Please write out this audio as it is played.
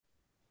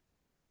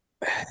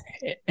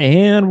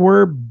And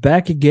we're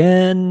back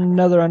again.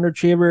 Another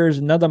Underachievers,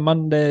 another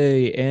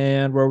Monday,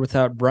 and we're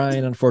without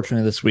Brian,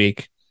 unfortunately, this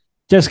week.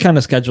 Just kind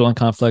of scheduling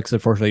conflicts.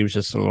 Unfortunately,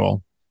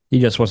 he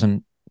just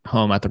wasn't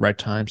home at the right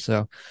time.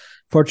 So,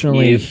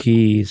 fortunately, Yep.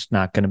 he's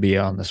not going to be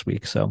on this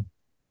week. So,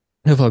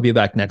 hopefully, he'll be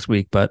back next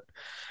week. But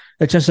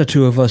it's just the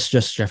two of us,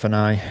 just Jeff and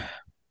I.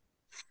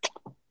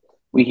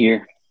 We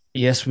here.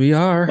 Yes, we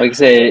are. Like I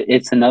said,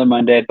 it's another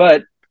Monday,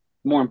 but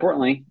more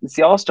importantly, it's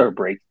the All-Star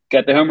break.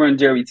 Got the home run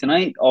derby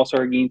tonight,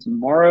 All-Star game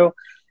tomorrow,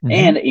 Mm-hmm.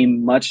 and a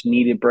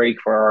much-needed break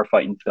for our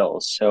fighting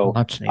Phils. So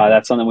Much needed.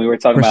 that's something we were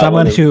talking For about a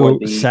someone little bit before who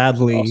the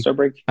sadly, All-Star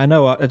break. I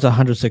know it's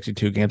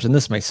 162 games, and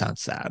this may sound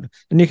sad,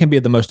 and you can be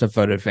the most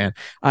devoted fan.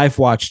 I've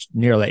watched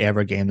nearly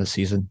every game this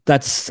season. I'm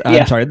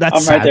Yeah, sorry,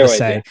 that's I'm right sad there to with you.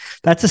 say.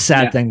 That's a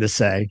sad Yeah, thing to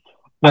say.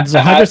 When there's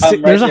I'm right there's there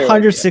with you.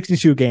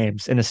 162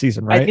 games in a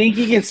season, I right? think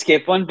you can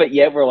skip one, but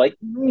yet we're like,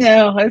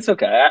 no, it's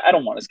okay. I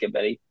don't want to skip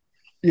any.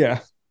 Yeah.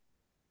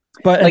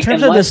 But Like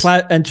unless,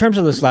 in terms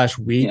of this last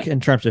yeah, week, in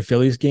terms of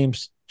Phillies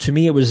games, to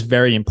me it was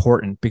very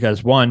important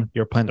because one,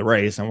 you're playing the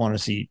Rays and want to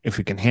see if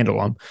we can handle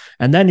them,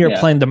 and then you're yeah.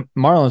 playing the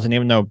Marlins, and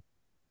even though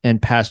in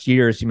past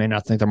years you may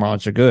not think the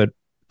Marlins are good,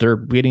 they're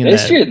beating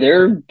This the year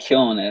they're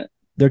killing it.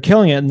 they're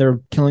killing it, and they're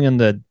killing in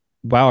the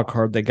wild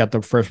card. They got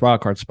the first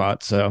wild card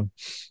spot, so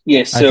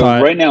Yeah. I So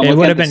thought right now, it looking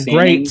would at have the been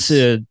great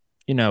standings.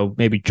 to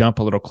maybe jump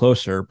a little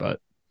closer, but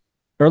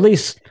or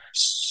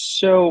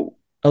So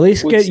at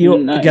least what's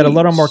get a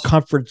little more nice?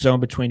 comfort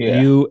zone between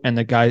Yeah. you and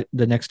the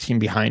next team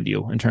behind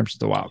you in terms of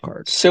the wild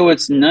card. So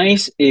what's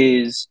nice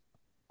is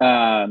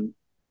um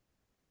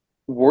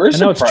we're I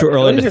know it's too surprised. The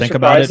early to Phillies are think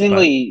about it, but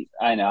surprisingly.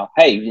 I know.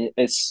 Hey,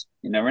 it's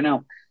you never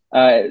know.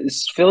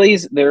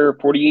 Phillies they're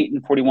 48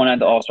 and 41 at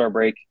the All Star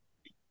break.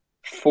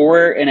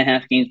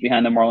 4.5 games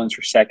behind the Marlins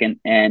for second,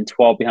 and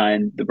 12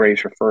 behind the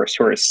Braves for first.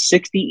 So we're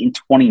 60 and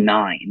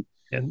 29.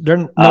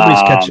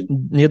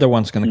 neither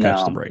one's going to catch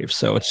the No, Braves.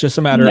 So it's just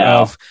a matter no.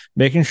 of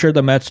making sure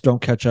the Mets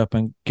don't catch up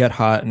and get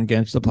hot and get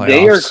into the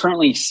They are playoffs.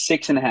 currently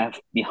 6.5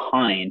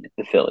 behind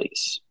the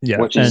Phillies, Yeah,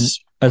 which and is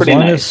as pretty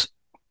long nice.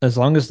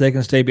 as they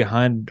can stay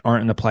behind,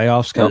 aren't in the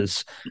playoffs, Yep.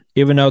 because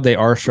even though they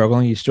are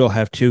struggling, you still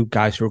have two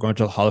guys who are going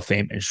to the Hall of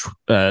Fame and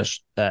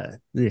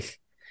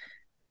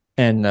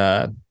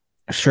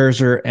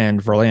Scherzer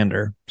and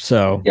Verlander.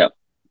 So, Yep.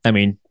 I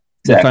mean,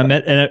 Exactly.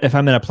 if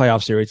I'm in a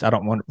playoff series, I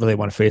don't really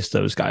want to face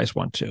those guys.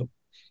 Want to,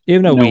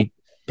 even though No. we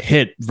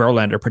hit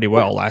Verlander pretty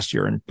well last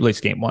year in at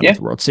least game one of Yeah.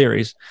 the World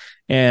Series,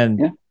 and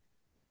Yeah.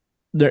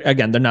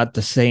 they're not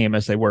the same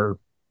as they were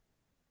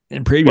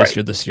in previous Right.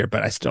 year this year,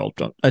 but I still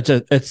don't. It's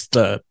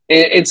the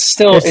It's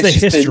still it's the it's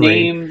just the history.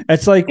 name.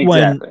 It's like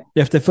when Exactly.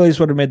 if the Phillies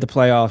would have made the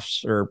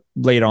playoffs or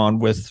late on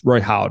with Roy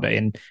Halladay,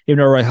 and even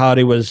though Roy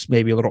Halladay was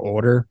maybe a little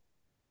older,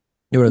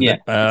 it would have Yeah.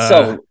 been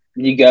So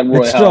you got it's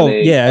Roy still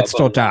Halladay yeah, it's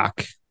still above them.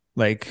 Doc.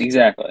 Like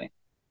Exactly.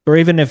 or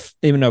even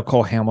though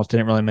Cole Hamels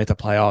didn't really make the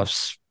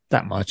playoffs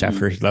that much Mhm.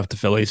 after he left the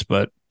Phillies,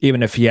 but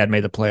even if he had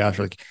made the playoffs,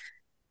 like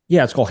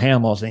yeah, it's Cole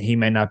Hamels, and he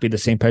may not be the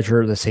same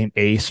pitcher, the same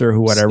ace, or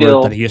whatever that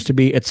Still, he used to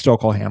be. It's still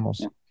Cole Hamels.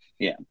 yeah.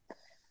 Yeah.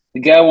 The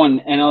guy won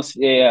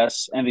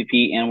NLCS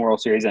MVP and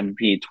World Series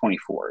MVP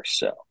 24.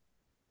 So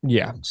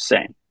Yeah,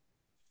 same.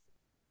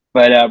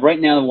 But right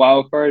now, the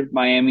wild card,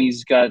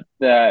 Miami's got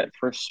that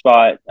first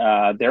spot.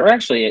 They're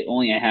actually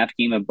only a half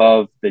game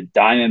above the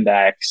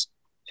Diamondbacks.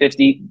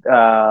 50.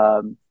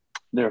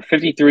 They're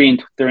 53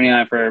 and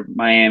 39 for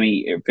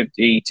Miami,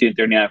 52 and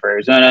 39 for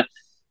Arizona.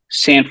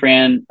 San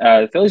Fran,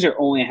 the Phillies are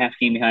only a half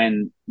game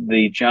behind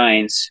the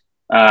Giants.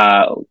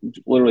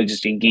 Literally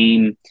just a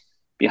game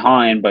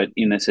behind, but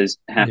this is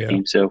half yeah,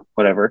 game, so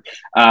whatever.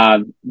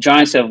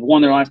 Giants have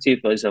won their last two.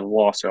 Phillies have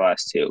lost their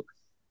last two.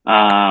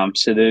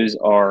 So those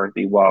are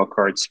the wild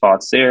card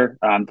spots there.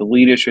 The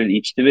leaders for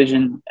each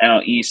division: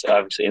 NL East,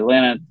 obviously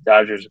Atlanta,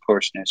 Dodgers, of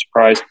course, no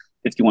surprise,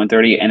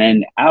 51-30, and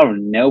then out of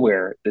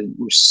nowhere, the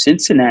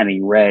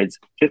Cincinnati Reds,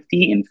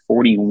 50 and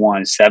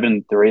 41,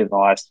 7-3 of the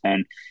last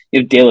 10.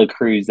 You have De La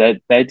Cruz,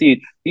 that dude.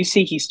 You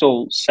see, he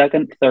stole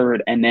second,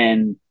 third, and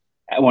then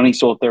when he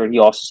stole third, he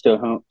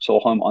also stole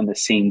home on the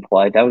same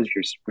play. That was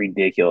just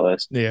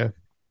ridiculous. yeah.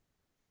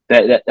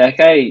 That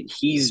guy,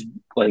 he's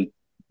like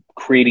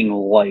creating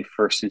life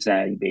for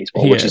Cincinnati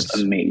baseball, He which is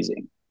is.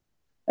 amazing.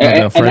 I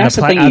know And for in the that's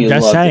the play. thing I'm you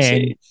just love to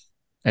saying, see.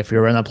 if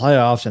you're in the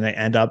playoffs and they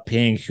end up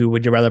being who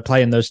would you rather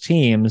play in those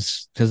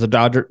teams? Because the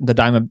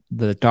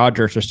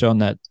Dodgers are still in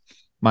that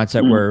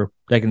mindset Mm, where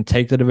they can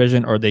take the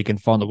division or they can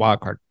fall in the wild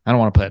card. I don't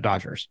want to play the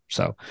Dodgers.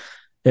 So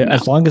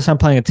as no, long as I'm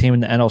playing a team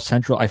in the NL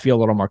Central, I feel a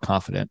little more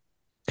confident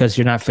because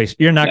yeah.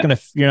 you're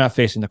not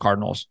facing the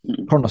Cardinals.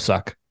 Mm. Cardinals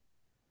suck,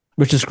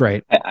 which is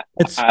great. I,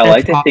 It's I it's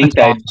like to it's think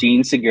that awesome. Gene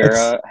It's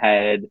Segura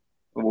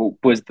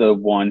was the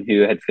one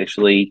who had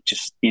officially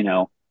just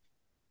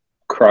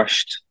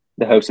crushed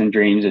the hopes and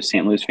dreams of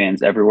St. Louis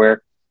fans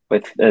everywhere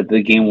with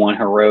the game one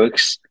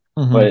heroics,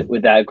 but mhm.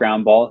 with that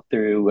ground ball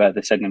through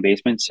the second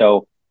baseman.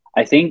 So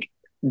I think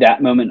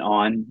that moment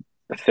on,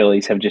 the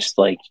Phillies have just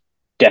like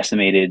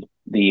decimated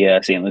the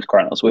St. Louis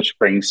Cardinals, which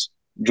brings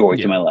joy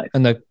to my life.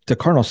 And the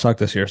Cardinals suck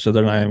this year, so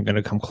they're not even going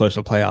to come close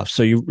to playoffs.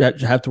 So you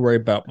have to worry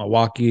about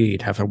Milwaukee.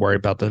 You'd have to worry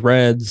about the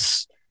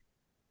Reds,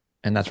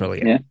 and that's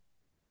really it.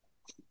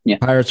 Yeah.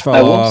 Pirates fell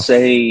I will off.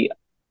 say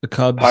The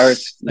Cubs,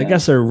 Pirates. I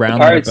guess they're around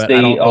the Pirates, there, but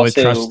I don't really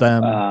trust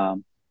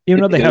them.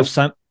 Even though they have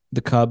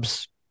the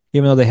Cubs,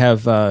 even though they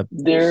have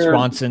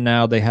Swanson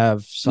now, they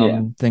have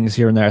some things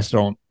here and there. I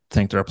still don't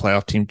think they're a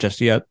playoff team just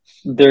yet.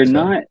 They're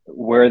not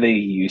where they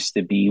used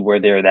to be, where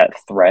they're that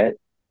threat.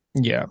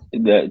 Yeah.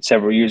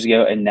 Several years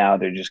ago, and now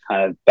they're just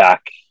kind of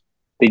back.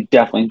 They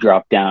definitely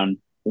dropped down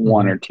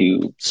one or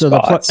two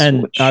spots.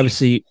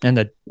 Obviously,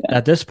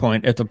 at this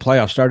point, if the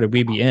playoffs started,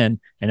 we'd be in.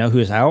 And know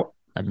who's out?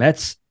 The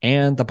Mets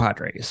and the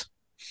Padres.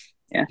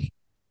 Yeah.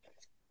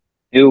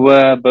 Who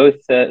both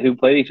who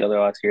played each other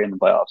last year in the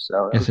playoffs.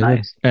 So that was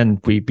nice.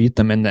 And we beat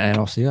them in the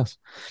NLCS.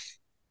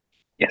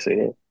 Yes, we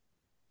did.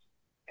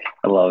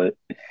 I love it.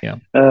 Yeah.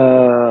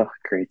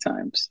 Great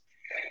times.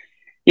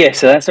 Yeah,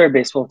 so that's our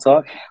baseball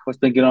talk. What's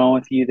been going on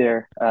with you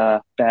there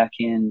back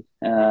in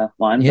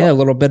line? Yeah, a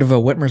little bit of a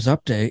Whitmer's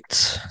update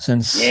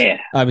since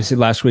obviously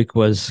last week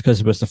was because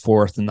it was the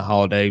 4th and the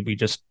holiday. We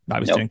just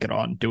obviously didn't get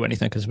on and do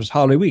anything because it was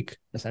holiday week,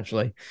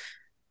 essentially.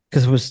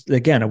 Because it was,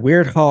 again, a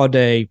weird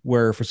holiday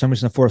where for some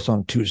reason the 4th was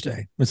on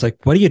Tuesday. It's like,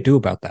 what do you do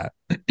about that?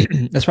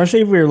 Especially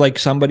if you're like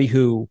somebody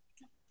who,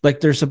 like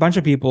there's a bunch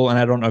of people, and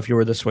I don't know if you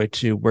were this way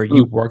too, where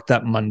you worked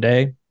that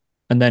Monday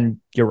and then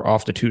you're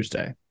off to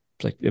Tuesday.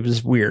 It's like, it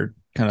was weird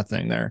kind of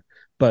thing there.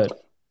 But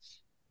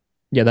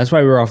yeah, that's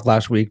why we were off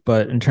last week.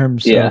 But in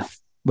terms of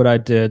what I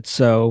did,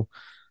 so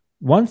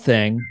one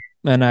thing,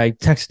 and I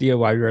texted you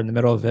while you were in the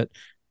middle of it,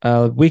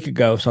 a week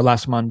ago, so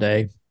last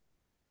Monday,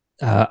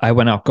 I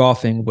went out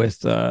golfing with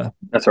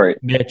that's right,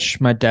 Mitch,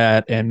 my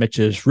dad, and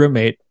Mitch's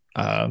roommate,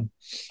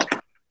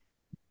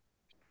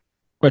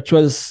 which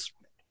was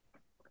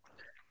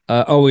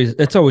always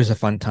a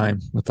fun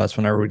time with us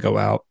whenever we go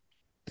out.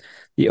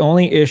 The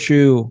only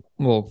issue,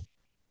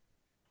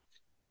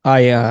 I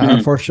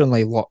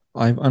unfortunately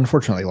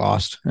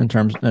lost in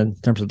terms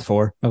of the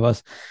 4 of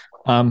us.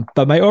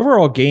 But my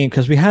overall game,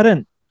 because we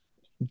hadn't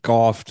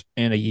golfed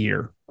in a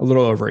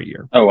little over a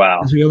year. Oh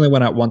wow! Because we only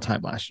went out one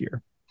time last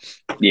year.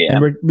 Yeah,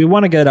 and we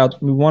want to get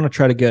out. We want to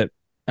try to get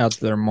out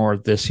there more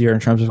this year in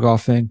terms of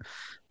golfing.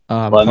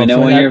 Let me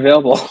know when you're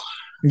available.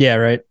 Yeah,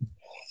 right.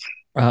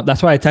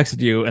 That's why I texted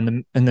you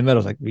in the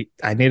middle. Like,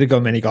 I need to go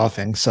mini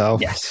golfing. So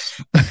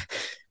yes.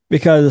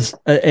 Because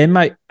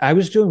I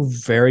was doing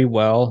very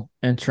well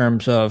in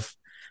terms of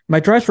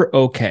my drives were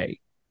okay.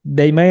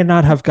 They may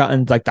not have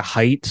gotten like the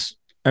height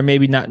or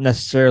maybe not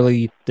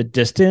necessarily the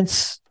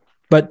distance,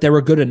 but they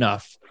were good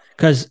enough.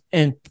 Because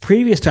in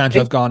previous times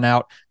I've gone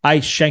out, I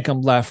shank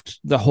them left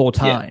the whole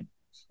time,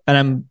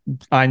 and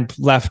I'm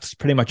left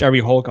pretty much every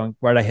hole going,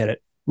 where'd I hit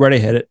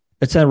it?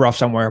 It's in a rough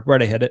somewhere.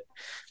 Where'd I hit it?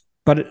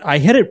 But I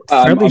hit it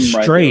fairly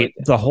straight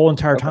the whole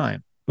entire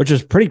time, which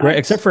is pretty great,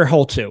 except for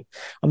hole 2.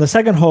 On the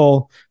second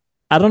hole,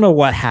 I don't know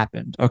what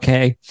happened,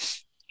 okay?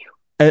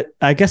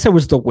 I guess it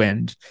was the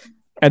wind.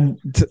 And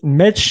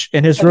Mitch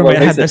and his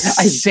roommate had the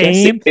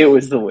same... It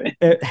was the wind.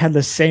 It had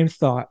the same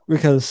thought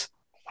because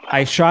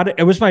I shot it.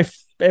 It was my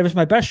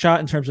best shot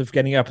in terms of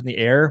getting up in the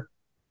air.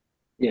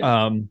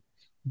 Yeah.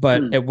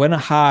 But it went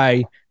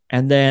high,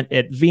 and then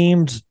it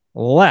veemed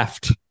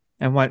left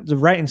and went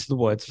right into the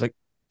woods. Like,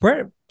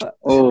 where?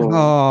 So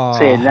not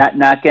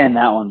getting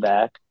that one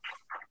back.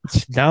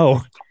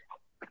 No.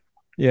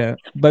 Yeah,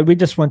 but we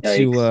just went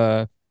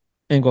to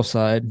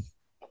Ingleside.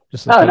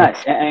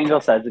 Nice.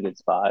 Ingleside's a good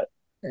spot.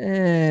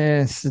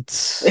 It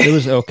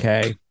was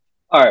okay.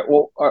 All right.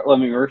 Well, let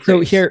me rephrase.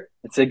 So here,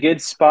 it's a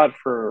good spot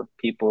for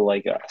people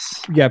like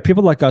us. Yeah,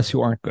 people like us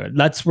who aren't good.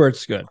 That's where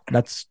it's good.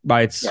 That's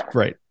why it's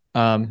great.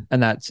 And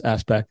that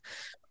aspect.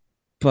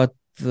 But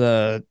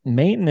the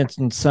maintenance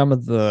in some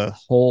of the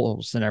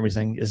holes and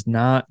everything is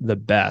not the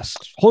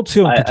best. Hole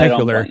 2 in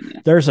particular,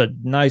 there's a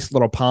nice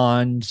little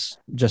pond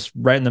just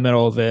right in the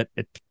middle of it.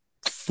 It's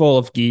full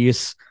of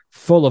geese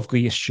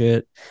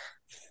shit.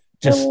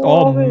 Just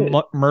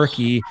all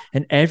murky.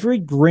 And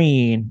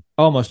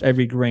almost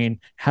every green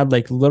had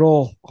like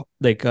little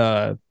like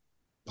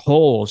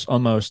holes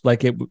almost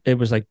like it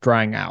was like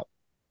drying out.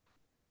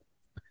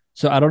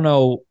 So I don't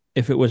know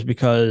if it was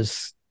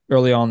because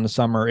early on in the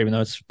summer, even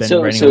though it's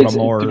been raining a little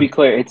more. To be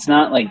clear, it's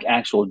not like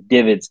actual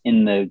divots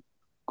in the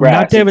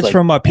grass. Not divots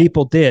from what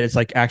people did. It's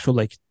like actual,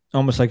 like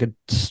almost like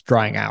it's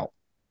drying out.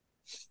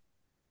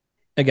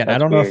 Again, I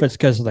don't know if it's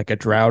because of like a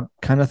drought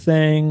kind of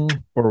thing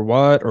or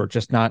what, or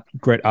just not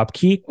great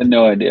upkeep.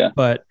 No idea.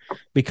 But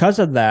because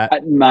of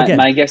that,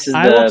 my guess is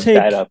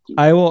bad upkeep.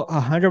 I will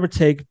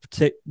 100%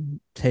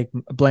 take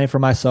blame for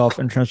myself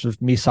in terms of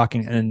me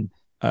sucking in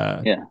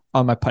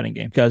on my putting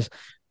game. Because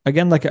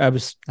again, I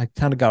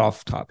kind of got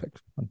off topic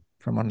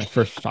from when I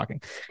first was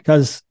talking.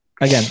 Because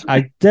again,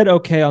 I did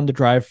okay on the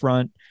drive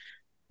front.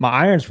 My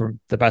irons were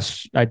the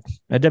best. I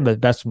did the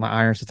best with my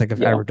irons I think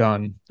I've ever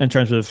done in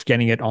terms of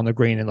getting it on the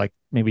green in like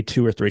maybe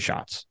 2 or 3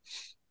 shots.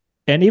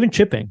 And even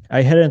chipping.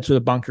 I hit into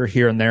the bunker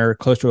here and there,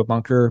 close to a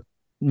bunker.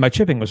 My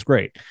chipping was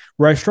great.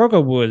 Where I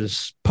struggled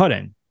was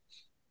putting.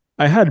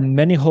 I had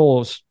many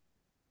holes.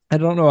 I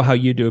don't know how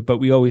you do it, but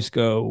we always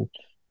go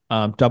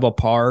double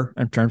par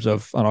in terms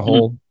of on a Mhm.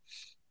 hole.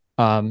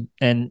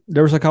 And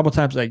there was a couple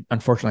times I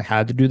unfortunately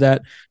had to do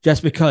that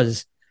just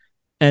because,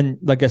 and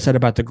like I said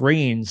about the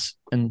greens,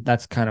 and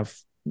that's kind of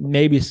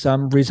maybe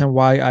some reason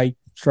why I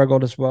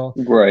struggled as well,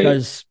 Right.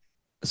 because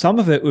some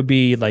of it would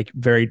be like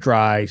very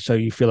dry, so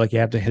you feel like you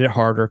have to hit it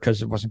harder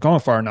because it wasn't going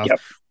far enough, Yep.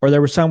 or there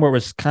was some where it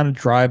was kind of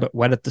dry but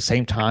wet at the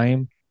same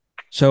time,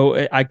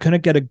 so I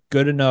couldn't get a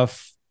good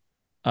enough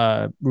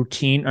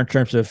routine in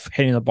terms of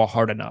hitting the ball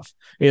hard enough.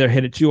 Either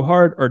hit it too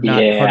hard or not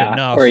hard Yeah. Or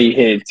enough, you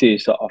hit it too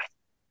soft.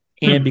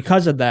 and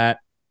because of that,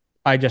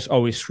 I just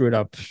always screwed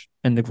up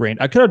in the green.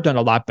 I could have done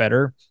a lot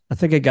better. I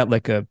think I got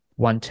like a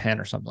 110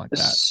 or something like that.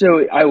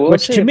 So I will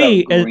Which say to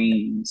me, about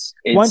greens,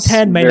 it's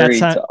 110 may not very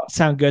tough.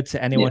 sound good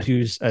to anyone Yeah.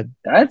 who's a frequent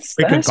That's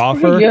pretty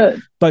golfer,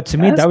 good. but to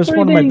me, That's that was pretty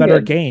one of my dang better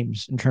good.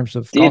 games in terms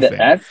of Dude, golfing.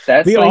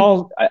 that's We like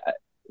all,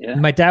 yeah,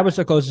 my dad was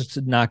the closest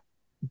to not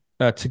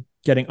to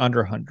getting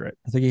under 100.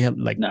 I think he had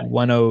like nice.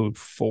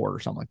 104 or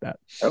something like that.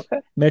 Okay.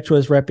 Mitch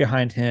was right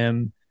behind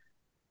him.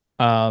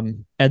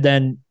 And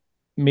then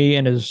me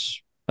and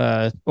his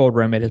old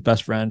roommate, his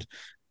best friend,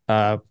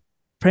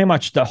 pretty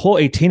much the whole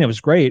 18, it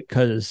was great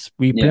because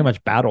we pretty Yeah.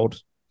 much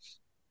battled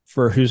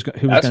for who was That's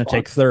going to fun.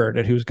 take third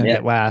and who was going to Yeah.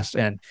 get last.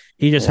 And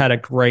he just Cool. had a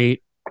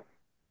great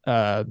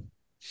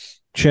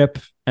chip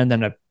and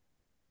then a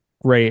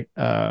great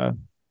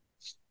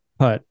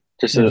putt.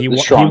 Just And a he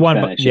strong won.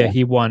 finish. Yeah, Yeah.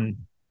 he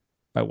won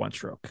by one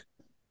stroke.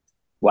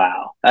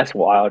 Wow. That's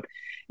wild.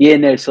 Yeah,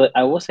 no, so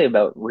I will say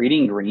about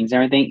reading greens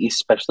and everything,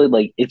 especially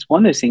like it's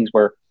one of those things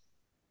where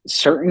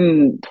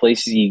certain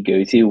places you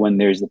go to when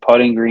there's the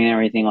putting green and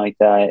everything like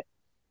that,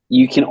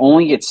 you can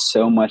only get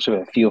so much of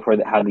a feel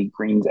for how the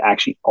greens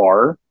actually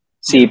are.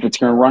 See Yeah. if it's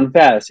going to run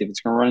fast, see if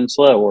it's going to run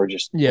slow, or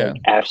just Yeah.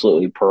 like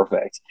absolutely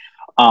perfect.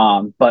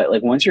 But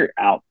like once you're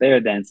out there,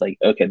 then it's like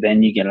okay,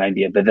 then you get an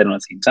idea. But then at the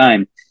same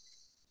time,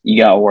 you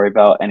got to worry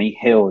about any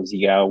hills,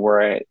 you got to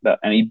worry about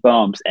any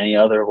bumps, any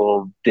other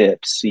little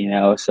dips, you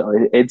know. So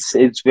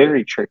it's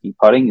very tricky.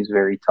 Putting is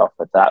very tough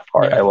at that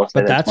part. I Yeah. will say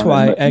But that's that's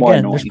one of why, the more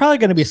again, there's annoying. probably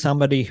going to be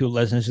somebody who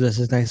listens to this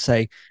as they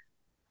say,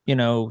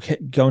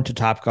 going to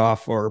Top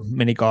Golf or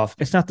mini golf,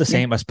 it's not the Yeah,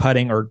 same as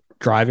putting or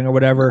driving or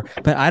whatever.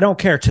 But I don't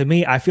care. To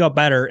me, I feel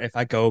better if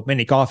I go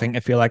mini golfing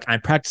and feel like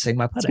I'm practicing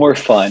my it's putting. more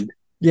fun.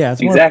 Yeah,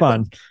 it's more Exactly.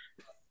 fun Yeah,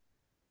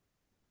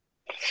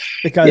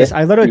 because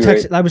I literally you're right.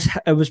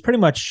 texted. I was pretty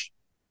much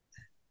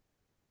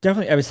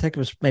definitely. I was think it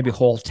was maybe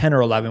hole 10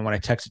 or 11 when I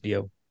texted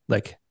you.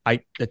 Like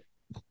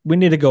we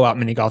need to go out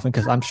mini golfing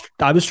because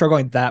I was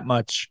struggling that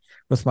much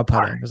with my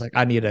putting. It was like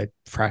I need to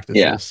practice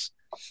Yeah, this.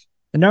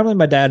 And normally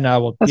my dad and I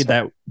will that's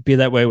fine. be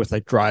that way with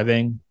like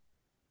driving,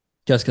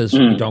 just because we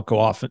Mhm. don't go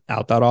out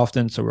that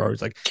often. So we're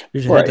always like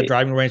usually hit the Right.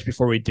 driving range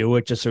before we do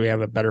it, just so we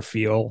have a better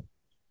feel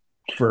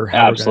for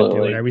how we're going to do it and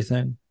Absolutely.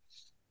 everything.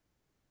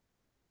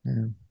 Yeah.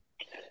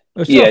 It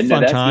was still a Yeah, no,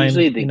 fun that's time.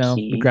 usually the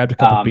We key. grabbed a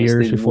couple Is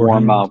beers to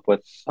warm beforehand. up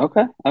with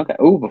okay, okay.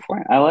 Oh,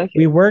 before I like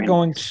We it. were Very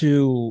going nice.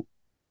 to,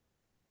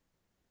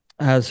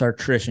 as our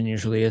tradition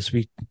usually is,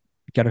 we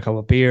get a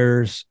couple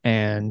beers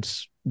and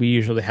we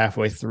usually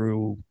halfway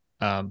through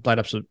light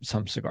up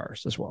some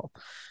cigars as well.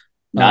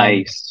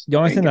 Nice. The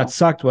only There you thing that go.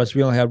 sucked was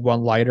we only had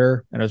one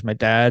lighter, and it was my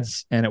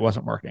dad's, and it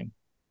wasn't working.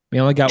 We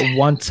only got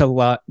one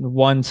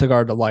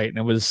cigar to light, and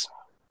it was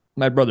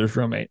my brother's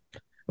roommate.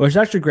 It was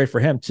actually great for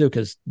him too,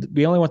 because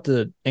we only went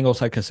to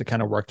Ingleside because it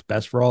kind of worked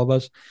best for all of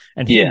us.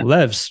 And he Yeah.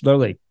 lives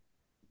literally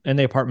in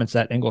the apartments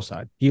at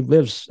Ingleside. He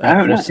lives at Oh,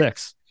 hole nice.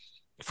 6.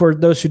 For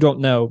those who don't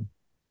know,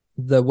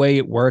 the way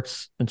it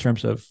works in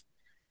terms of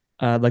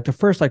like the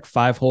first like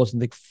 5 holes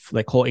in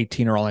like hole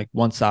 18 are on like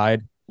one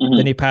side. Then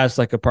Hmm. you pass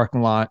like the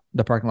parking lot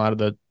of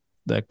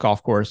the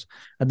golf course,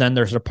 and then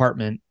there's an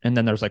apartment, and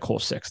then there's like hole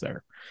 6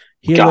 there.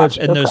 He lives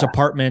Gotcha. in those Okay.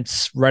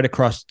 apartments right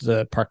across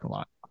the parking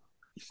lot,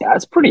 Yeah,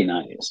 that's pretty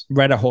nice.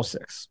 right at hole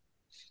 6.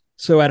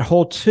 So at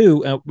hole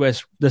 2,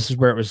 this is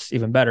where it was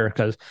even better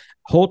because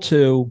hole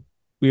 2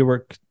 we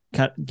were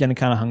getting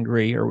kind of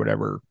hungry or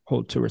whatever,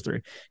 hole 2 or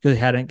 3,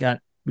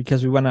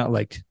 because we went out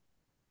like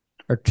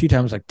or 2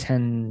 times like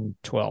 10,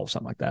 12,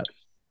 something like that.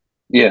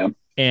 Yeah.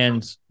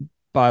 And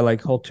by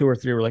like hole 2 or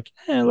 3, we're like,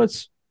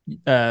 let's.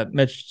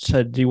 Mitch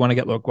said, "Do you want to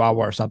get like Guava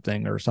or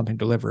something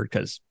delivered?"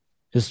 Because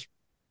his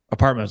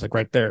apartment was like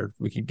right there.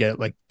 We could get it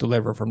like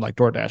delivered from like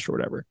DoorDash or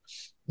whatever. I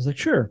was like,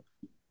 sure.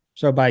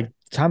 So by the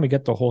time we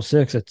get the hole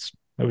 6, it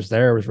was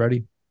there, it was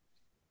ready.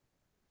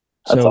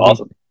 That's So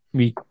awesome.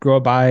 we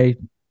drive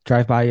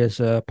by his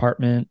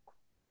apartment.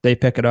 They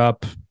pick it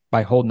up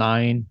by hole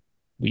 9.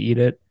 We eat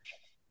it,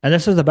 and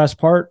this is the best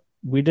part.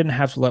 We didn't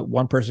have to let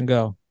one person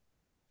go.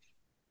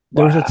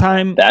 There was a Wow.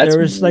 time That's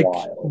there was like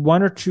wild.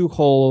 1 or 2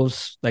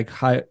 holes, like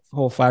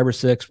hole 5 or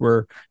 6,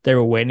 where they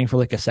were waiting for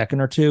like a second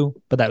or two,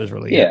 but that was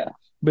really it. Yeah.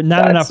 But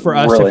not enough That's for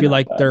us to really feel not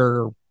like bad.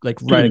 they're like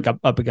right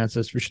up against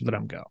us. We should let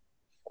them go.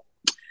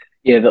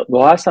 Yeah. The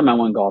last time I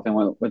went golfing, I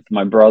went with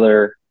my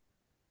brother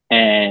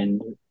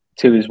and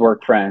two of his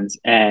work friends.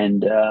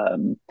 And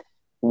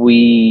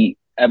we,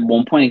 at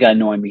one point, it got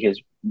annoying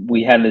because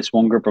we had this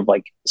one group of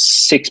like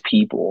 6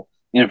 people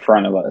in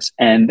front of us,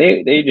 and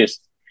they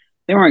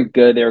weren't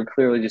good. They were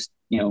clearly just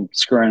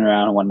screwing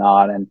around and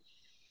whatnot, and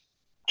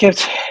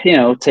kept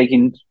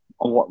taking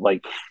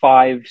like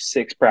 5,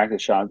 6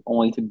 practice shots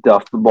only to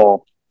duff the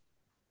ball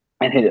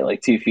and hit it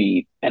like 2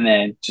 feet, and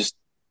then just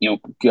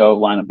go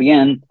line up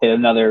again, hit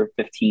another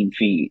 15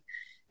 feet.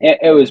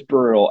 It was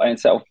brutal. And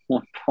so at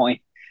one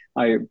point,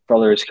 my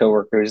brother's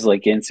coworker was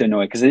like getting so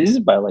annoyed because this is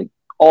by like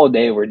all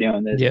day we're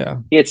doing this. Yeah.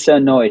 He gets so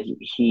annoyed.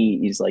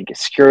 He's like,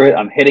 screw it,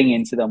 I'm hitting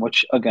into them.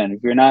 Which again,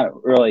 if you're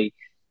not really,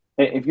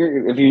 if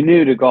you're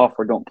new to golf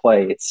or don't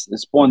play, it's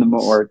one of the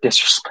more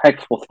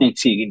disrespectful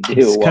things you can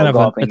do while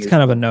golfing. It's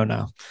kind of a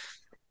no-no.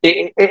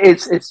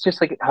 It's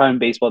just like how in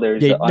baseball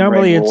there's the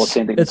normally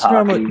unwritten rules. It's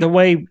normally the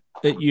way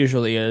it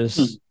usually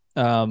is.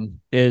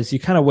 Is you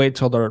kind of wait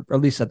till they're at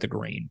least at the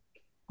green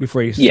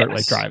before you start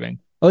like driving.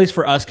 At least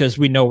for us, because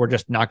we know we're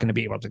just not going to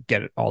be able to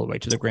get it all the way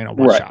to the green on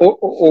one shot.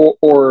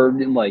 Or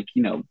like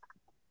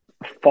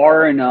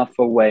far enough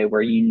away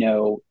where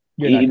even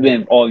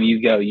if all of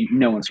you go,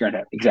 no one's going to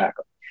have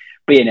exactly.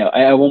 But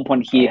at one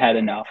point he had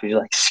enough. He's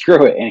like,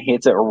 screw it, and he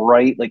hits it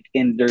right like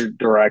in their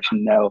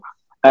direction. No,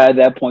 at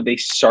that point they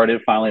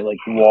started finally like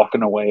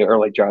walking away or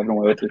like driving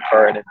away with the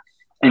car,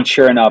 and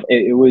sure enough,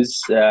 it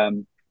was.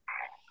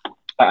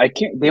 I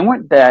can't. They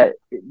weren't that.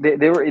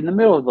 They were in the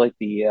middle of like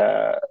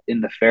the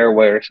in the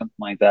fairway or something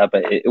like that,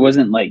 but it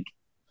wasn't like.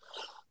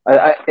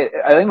 I think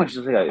it was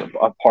just like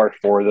a par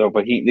 4 though,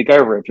 but the guy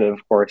ripped it, of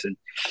course, and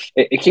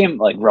it came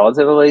like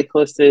relatively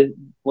close to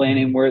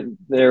landing where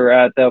they were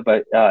at though,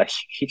 but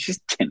he just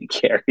didn't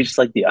care. He's just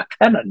like, I've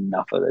had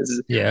enough of this.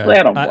 Yeah,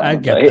 like, I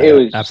get that. It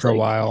was after a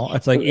while.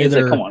 It's like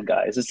either come on,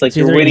 guys. It's like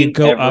you're winning. You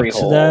go every up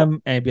hole. to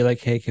them and be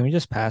like, hey, can we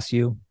just pass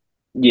you?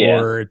 Yeah.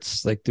 Or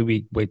it's like, do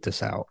we wait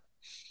this out?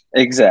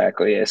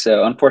 Exactly. Yeah.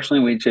 So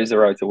unfortunately, we chose the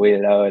route to wait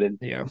it out, and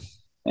what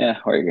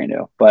are you gonna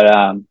do?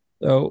 But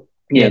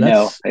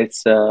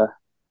it's a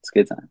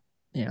good time.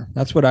 Yeah,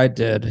 that's what I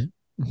did.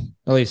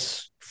 At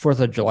least 4th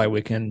of July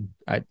weekend.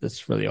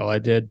 That's really all I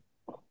did.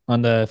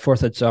 On the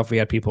 4th itself, we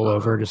had people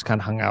over, just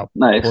kind of hung out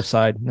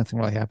poolside. Nothing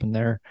really happened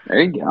there.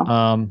 There you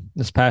go.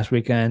 This past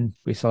weekend,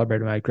 we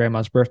celebrated my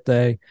grandma's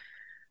birthday.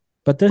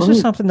 But this is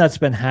something that's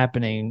been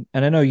happening,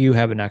 and I know you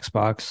have an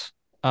Xbox.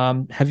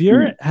 Has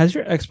your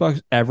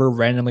Xbox ever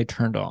randomly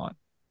turned on?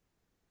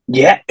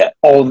 Yeah,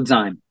 all the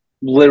time.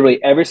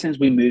 Literally, ever since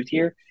we moved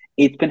here,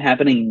 it's been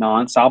happening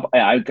nonstop.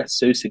 I got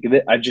so sick of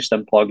it, I just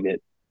unplugged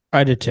it.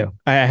 I did too.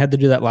 I had to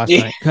do that last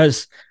night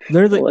because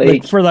literally,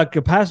 like for like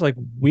the past like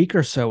week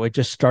or so, it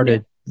just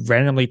started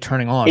randomly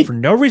turning on for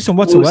no reason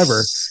whatsoever.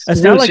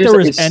 It's not like there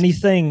was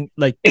anything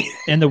like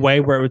in the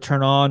way where it would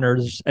turn on, or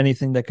there's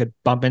anything that could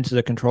bump into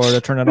the controller to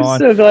turn it on.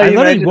 So I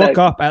literally woke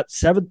up at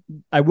 7.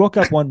 I woke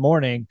up one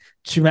morning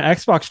to my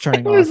Xbox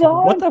turning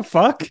on. What the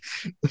fuck?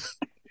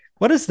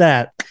 What is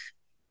that?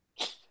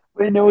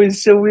 I know,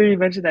 it's so weird you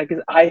mentioned that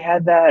because I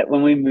had that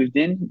when we moved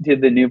into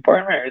the new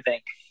apartment and everything.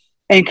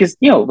 And because,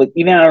 like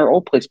even at our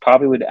old place,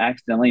 probably would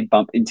accidentally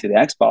bump into the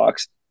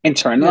Xbox and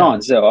turn it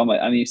on. So I'm like,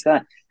 I'm used to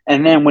that.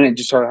 And then when it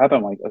just started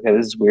happening, I'm like, okay,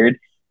 this is weird.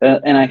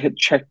 And I could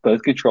check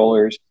both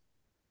controllers.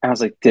 I was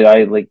like, did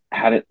I like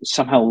had it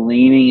somehow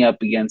leaning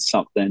up against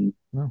something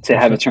to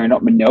have it turned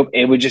up? But nope,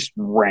 it would just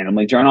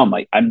randomly turn on.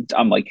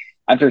 I'm like,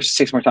 after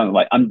 6 more times, I'm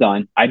like, I'm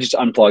done. I just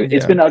unplugged.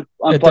 It's been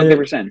unplugged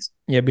ever since.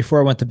 Yeah, before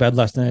I went to bed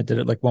last night, I did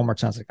it like one more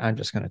time. I was like, I'm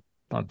just gonna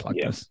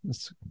unplug this.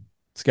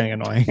 It's getting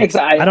annoying.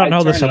 I don't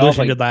know the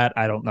solution to that.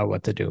 I don't know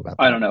what to do about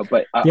that. I don't know,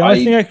 but the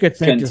only thing I could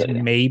think is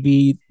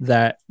maybe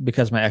that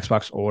because my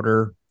Xbox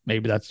older,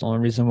 maybe that's the only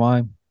reason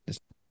why.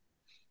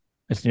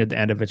 It's near the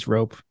end of its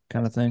rope,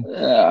 kind of thing.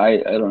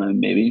 I don't know,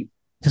 maybe.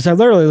 Because I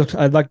literally looked,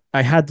 I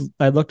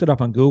looked it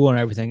up on Google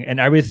and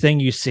everything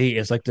you see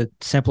is like the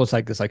simplest,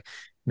 like this, like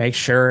make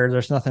sure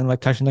there's nothing like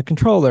touching the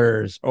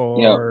controllers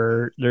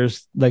or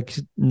there's like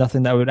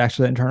nothing that would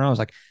actually turn on. I was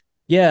like,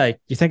 yeah,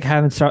 you think I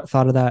haven't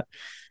thought of that?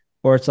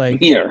 Or it's like,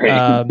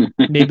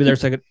 maybe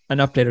there's like an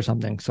update or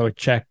something. So I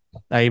checked.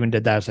 I even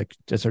did that. It's like,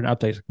 is there an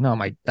update? Like, no,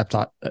 my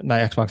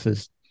Xbox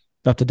is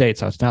up to date.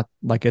 So it's not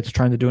like it's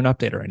trying to do an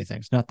update or anything.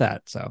 It's not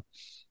that. So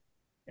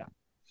yeah,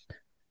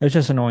 it's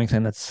just an annoying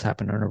thing that's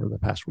happened over the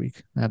past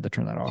week. I had to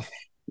turn that off.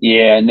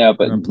 Yeah, no,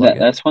 but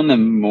that's one of the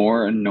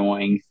more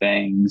annoying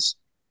things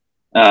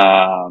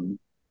I've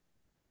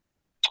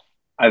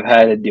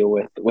had to deal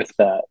with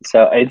that.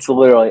 So it's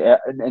literally,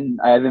 and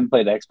I haven't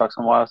played Xbox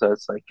in a while, so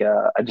it's like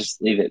I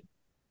just leave it,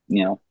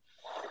 Yeah,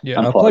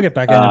 I'll plug it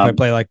back in if I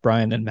play like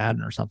Brian and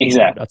Madden or something.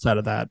 Exactly. Outside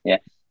of that,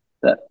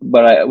 but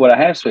what I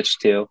have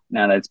switched to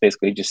now that it's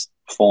basically just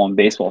full on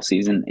baseball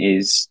season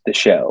is the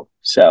show.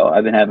 So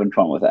I've been having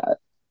fun with that.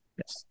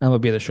 Yes, that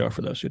would be the show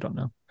for those who don't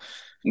know.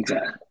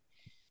 Exactly.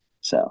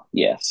 So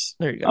yes,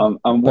 there you go.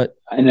 But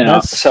and then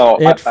that's it for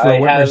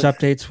Whitmer's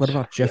updates. What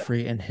about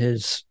Jeffrey and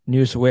his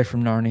news away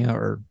from Narnia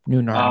or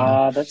New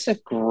Narnia? That's a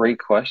great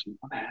question.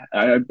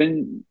 I've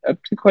been up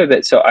to quite a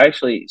bit. So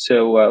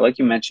like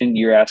you mentioned,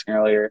 you were asking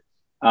earlier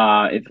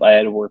if I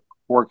had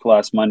worked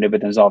last Monday,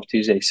 but then was off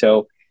Tuesday.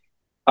 So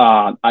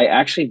I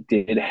actually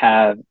did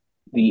have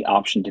the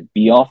option to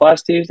be off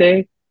last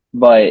Tuesday,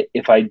 but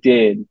if I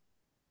did,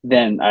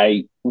 then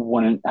I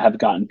wouldn't have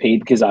gotten paid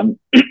because I'm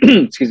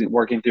excuse me,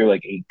 working through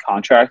like a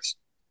contract.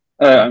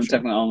 I'm Gotcha.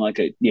 technically on like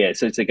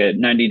so it's like a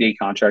 90-day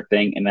contract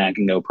thing, and then I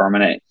can go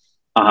permanent.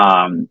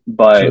 So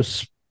But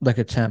it's like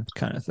a temp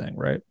kind of thing,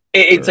 right?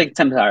 it's Or like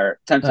temp to hire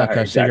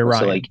okay, so you're exactly.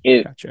 So like Ryan.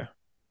 it, Gotcha.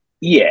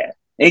 yeah,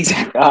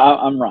 exactly.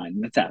 I'm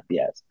Ryan, the temp,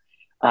 yes.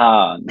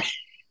 Um,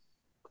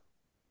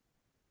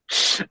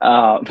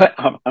 but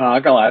I'm not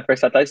gonna lie. At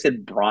first, I thought I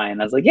said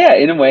Brian. I was like, yeah,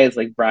 in a way, it's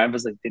like Brian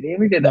was like, did he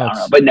ever do that? No, I don't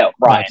know, it's but no, no,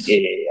 Brian. Yeah,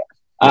 it's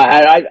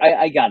yeah, yeah. yeah,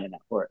 I got it now.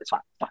 It's fine,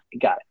 fine. I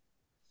got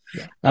it.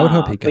 yeah. I would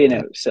hope he But kept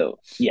that. so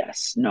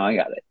yes, no, I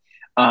got it.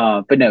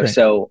 But no, Thankfully.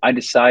 so I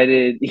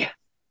decided, yeah,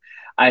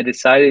 I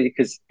decided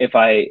because if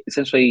I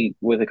essentially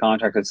with a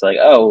contract, it's like,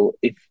 oh,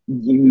 if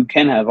you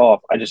can have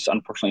off, I just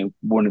unfortunately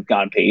wouldn't have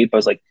gotten paid. But I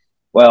was like,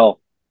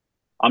 well,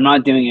 I'm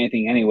not doing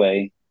anything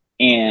anyway,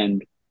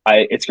 and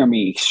it's going to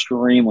be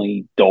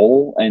extremely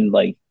dull and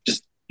like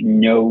just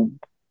no,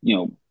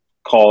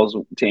 calls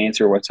to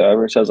answer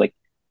whatsoever. So I was like,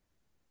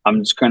 I'm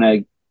just going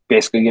to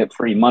basically get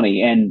free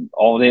money, and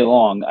all day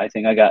long, I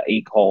think I got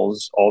 8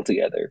 calls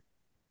altogether.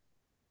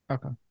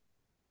 Okay.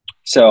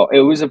 So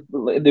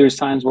there's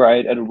times where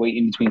I'd wait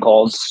in between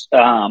calls.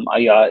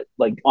 I got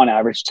like on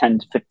average 10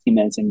 to 15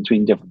 minutes in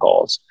between different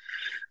calls.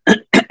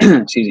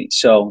 Excuse me.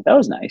 So that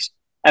was nice.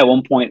 At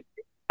one point,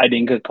 I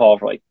didn't get a call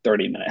for like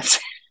 30 minutes.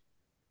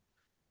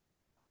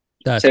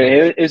 So That's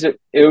nice.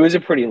 it was a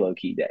pretty low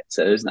key day.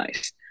 So it was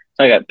nice.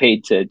 So I got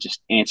paid to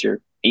just answer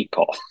 8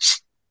 calls.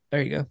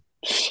 There you go.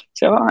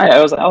 So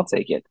I was like, I'll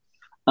take it.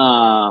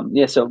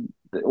 Yeah. So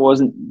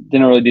it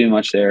didn't really do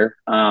much there.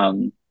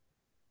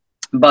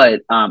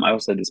 But I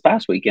also this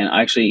past weekend,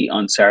 actually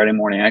on Saturday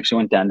morning, I actually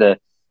went down to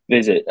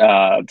visit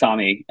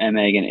Tommy and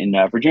Megan in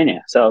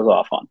Virginia. So it was a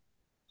lot of fun.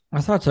 I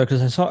thought so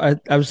because I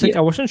was thinking Yeah.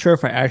 I wasn't sure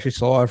if I actually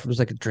saw it, if it was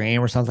like a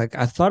dream or something. Like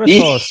I thought I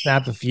saw a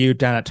snap of you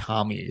down at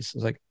Tommy's. I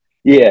was like,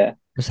 Yeah.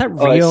 is that All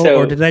right. real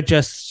or did I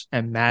just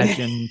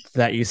imagine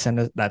that you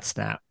sent that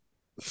snap?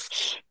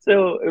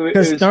 It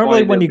Because was normally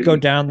funny when though. you go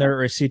down there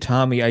or see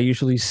Tommy, I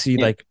usually see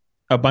Yeah. like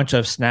a bunch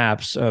of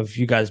snaps of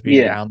you guys being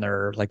Yeah. down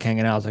there, like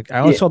hanging out. I was like, I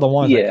only Yeah. saw the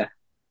one. I was like, Yeah.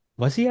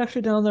 was he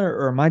actually down there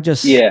or am I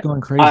just Yeah.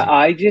 going crazy?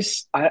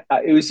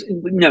 It was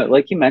no,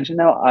 like you mentioned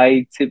though,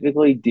 I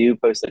typically do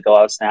post like a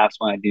lot of snaps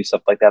when I do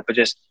stuff like that, but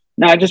just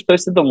no, I just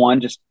posted the one,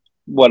 just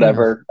Yeah.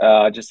 whatever.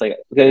 Just like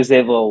because they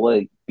have a little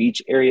like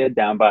beach area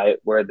down by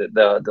where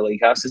the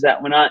lake house is at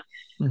and whatnot.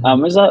 Mm-hmm.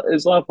 It was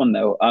a lot of fun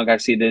though. I got to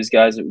see those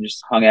guys that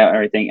just hung out and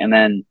everything. And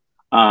then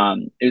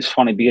it was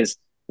funny because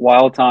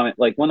while Tom,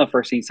 like one of the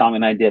first things Tommy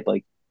and I did,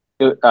 like,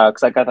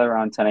 because I got there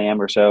around 10 a.m.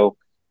 or so.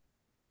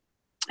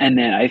 And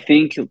then I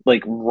think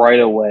like right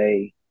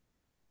away,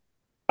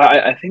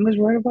 I think it was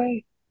right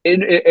away.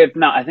 If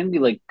not, I think we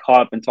like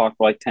caught up and talked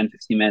for like 10,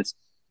 15 minutes.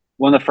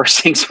 One of the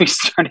first things we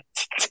started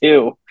to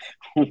do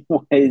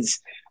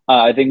was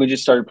I think we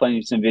just started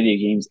playing some video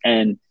games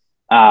and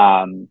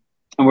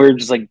we were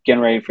just like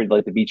getting ready for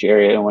like the beach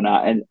area and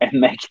whatnot. And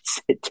Megan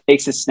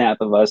takes a snap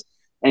of us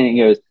and he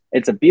goes,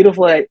 "It's a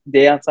beautiful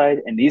day outside,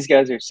 and these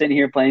guys are sitting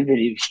here playing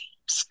video games."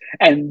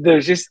 And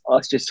there's just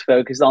us just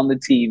focused on the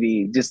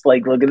TV, just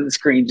like looking at the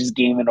screen, just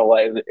gaming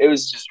away. It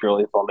was just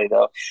really funny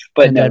though.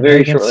 But And no, then very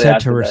Megan shortly said to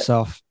after that.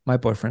 herself, my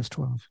boyfriend's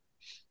 12.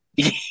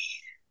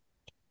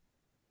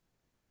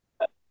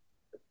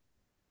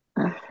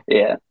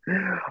 Yeah.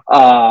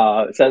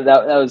 So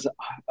that was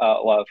a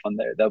lot of fun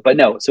there though. But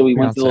no, so we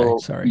went to the Fiance, little,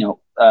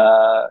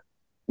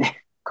 sorry.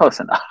 close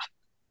enough.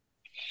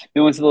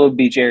 We went to the little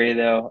beach area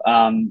though.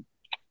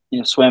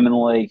 Swam in the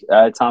lake.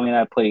 Tommy and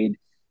I played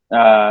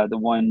the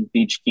one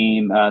beach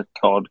game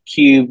called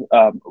Cube.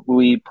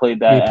 We played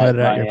We that played at it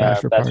at your my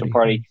bachelor bachelor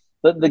party.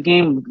 party. The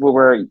game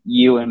where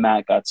you and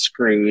Matt got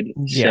screwed.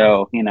 Yeah.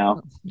 So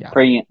Yeah.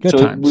 praying. Good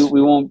So times.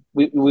 we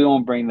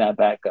won't bring that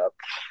back up.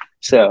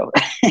 So,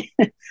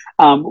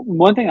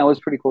 one thing that was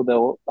pretty cool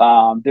though,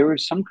 there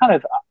was some kind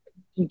of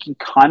you can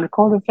kind of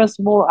call it a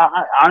festival.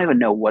 I don't even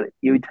know what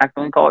you would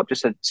technically call it,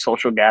 just a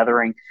social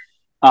gathering.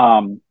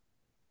 Um,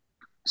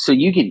 so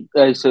you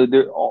can so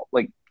they're all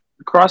like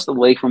across the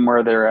lake from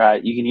where they're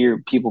at. You can hear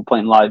people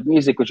playing live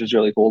music, which is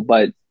really cool.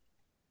 But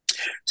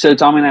so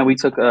Tommy and I, we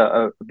took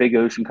a big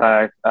ocean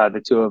kayak,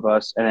 the two of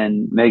us, and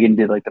then Megan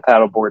did like the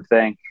paddleboard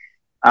thing.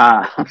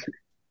 Uh,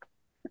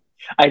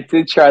 I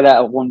did try that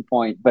at one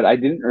point, but I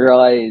didn't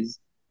realize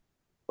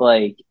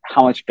like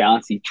how much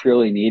balance he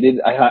truly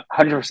needed. I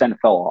 100%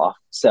 fell off.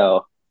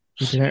 So,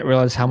 You didn't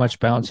realize how much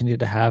balance you need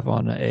to have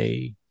on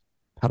a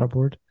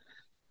paddleboard.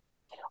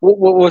 what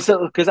was it?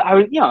 Because I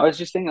was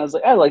just thinking, I was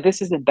like, oh, like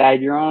this isn't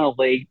bad. You're on a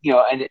lake,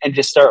 and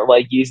just start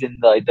like using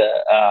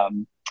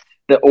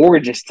the oar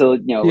just to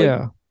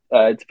Yeah.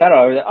 to paddle.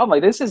 I was like, oh,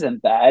 like this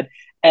isn't bad.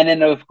 And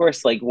then of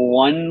course, like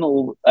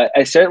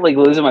I start like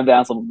losing my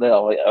balance a little bit.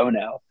 I'm like, oh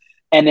no.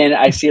 And then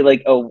I see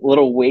like a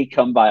little wake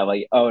come by. I'm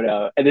like, oh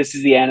no. And this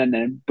is the end. And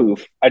then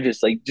boof, I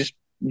just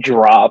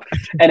drop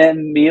and then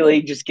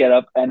immediately just get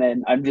up. And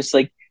then I'm just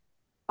like,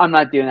 I'm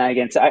not doing that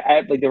again. So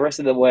I like the rest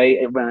of the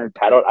way when I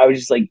paddled, I was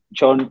just like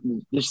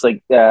chilling, just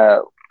like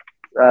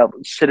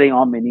sitting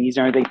on my knees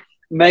and everything.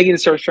 Megan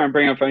starts trying to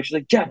bring up phone. She's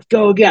like, Jeff,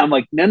 go again. I'm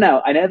like,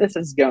 no, I know this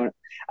is going.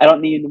 I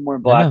don't need any more I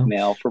know.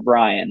 blackmail for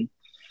Brian.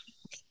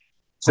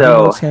 Why are you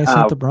So not saying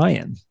something to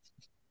Brian?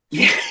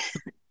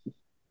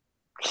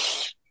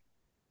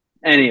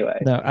 anyway,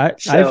 No, I've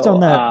done so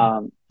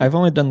that. I've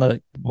only done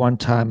that one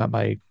time at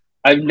my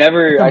I've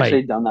never at my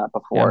actually done that my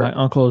before.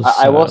 uncle's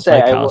I will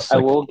say bike house I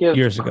like will give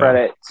years ago.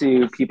 credit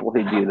to people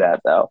who do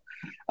that though.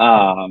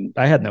 Yeah,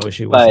 I had no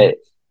issue with it.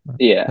 But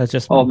yeah, That's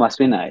just oh, it me. must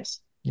be nice.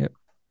 Yep,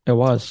 it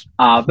was.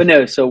 But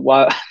no. So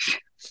while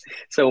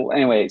so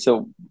anyway,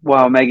 so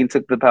while Megan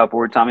took the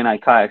paddleboard, Tommy and I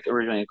kayaked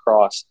originally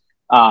across.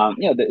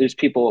 There's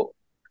people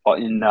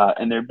in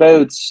their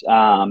boats,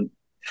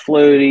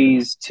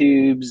 floaties,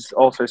 tubes,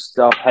 all sorts of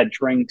stuff. Had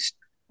drinks,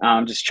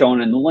 just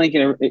chilling in the lake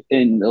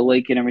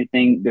and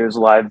everything. There's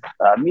live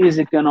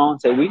music going on,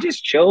 so we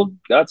just chilled,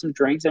 got some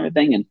drinks, and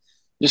everything, and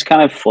just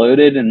kind of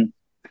floated and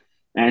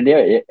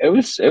yeah, it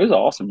was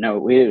awesome. No,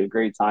 we had a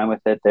great time with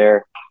it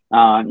there.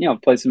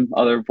 Played some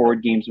other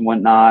board games and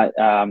whatnot.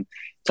 Played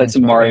Sounds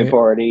some about Mario right.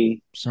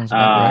 Party. Sounds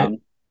about right.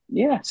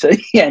 Yeah, so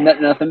yeah,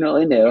 nothing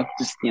really new.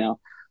 Just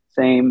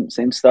same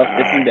stuff,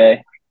 different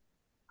day.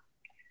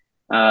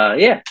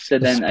 Yeah. So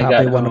Does then I got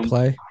Poppy want to home.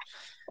 play?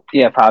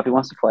 Yeah, Poppy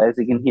wants to play, as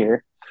you can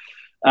hear.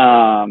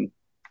 And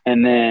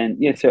then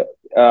yeah, so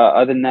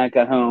other than that,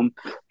 got home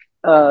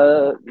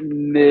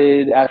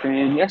mid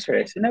afternoon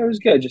yesterday. So no, it was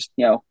good. Just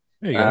There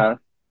you go. uh,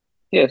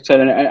 yeah. So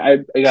then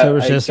So it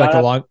was I just like got a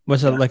up. long.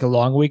 Was it Yeah. like a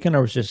long weekend,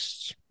 or was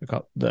just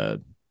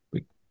the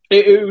week?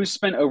 It was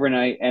spent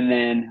overnight, and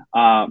then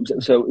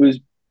so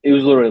it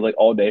was literally like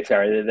all day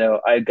Saturday. Though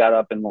I got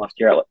up and left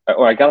here,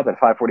 or I got up at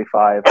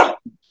 5:45,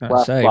 Gonna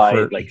left say by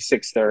for. like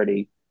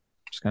 6:30.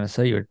 Just gonna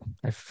say you would.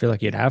 I feel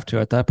like you'd have to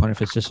at that point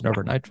if it's just an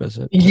overnight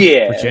visit to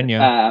Yeah, Virginia.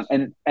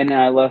 and then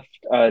I left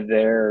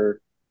there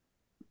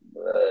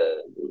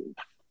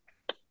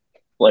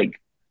like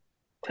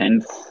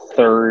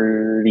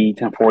 10:30,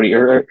 10:40,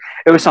 or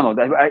it was something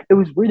like that. It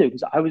was weird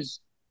because I was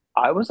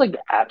like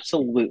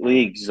absolutely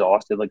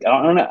exhausted. Like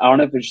I don't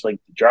know if it's just like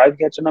the drive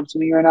catching up to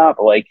me or not,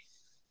 but like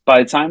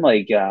by the time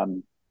like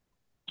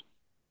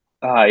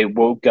I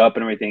woke up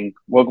and everything,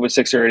 woke up at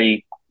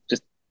 6:30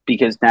 just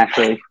because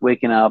naturally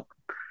waking up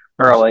Of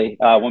course. early.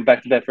 Went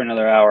back to bed for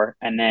another hour,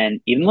 and then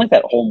even like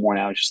that whole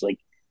morning, I was just like,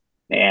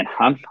 man,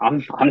 I'm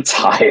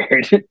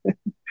tired.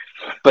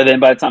 But then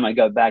by the time I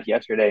got back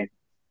yesterday,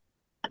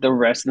 the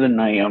rest of the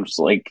night, I'm just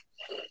like,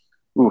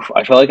 oof,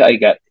 I felt like I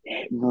got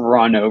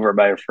run over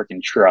by a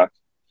freaking truck.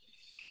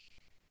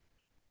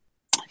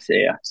 So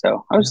yeah,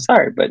 so I Yeah. was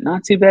tired, but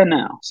not too bad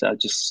now. So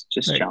just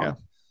There you chilling. go.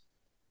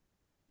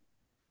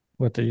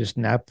 What, did you just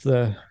nap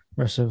the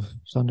rest of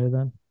Sunday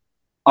then?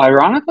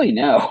 Ironically,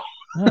 no.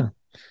 Oh,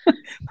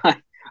 I,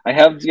 I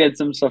have to get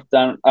some stuff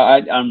done.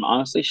 I'm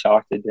honestly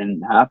shocked it didn't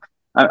nap.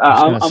 I was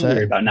gonna I'm weird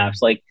say. about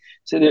naps. Like,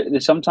 so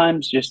there's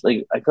sometimes just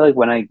like I feel like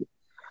when I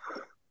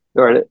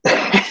or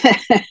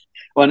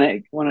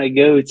when I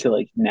go to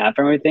like nap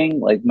and everything,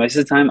 like most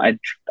of the time I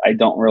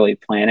don't really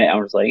plan it.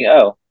 I'm just like,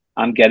 oh,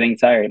 I'm getting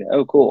tired.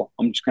 Oh, cool.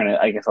 I'm just gonna.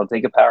 I guess I'll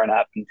take a power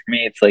nap. And for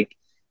me, it's like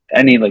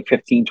I need like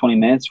 15, 20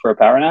 minutes for a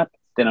power nap.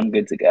 Then I'm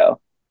good to go.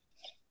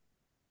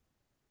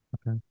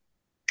 Okay.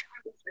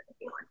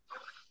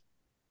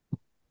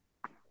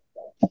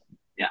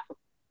 Yeah.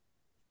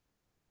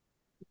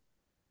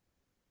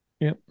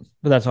 Yep.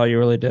 But that's all you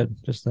really did,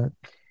 just that.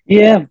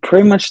 Yeah,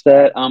 pretty much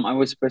that. I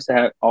was supposed to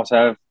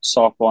have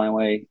softball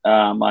anyway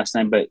last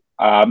night, but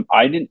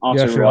I didn't You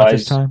also actually watch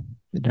this realize. time?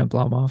 You didn't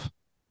blow them off.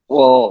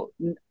 Well,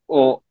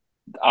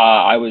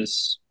 I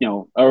was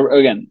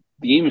again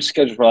the game was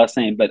scheduled for last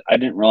night, but I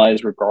didn't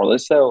realize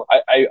regardless. Though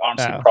I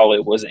honestly Oh, probably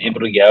wasn't able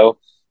to go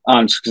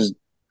just because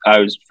I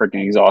was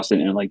freaking exhausted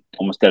and like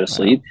almost dead wow.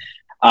 asleep.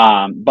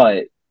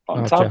 But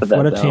on Oh, top of Jeff,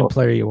 what that, a team though,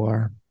 player you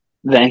are.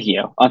 thank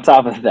you. On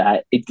top of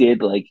that, it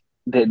did like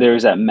there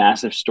was that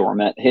massive storm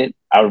that hit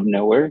out of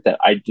nowhere that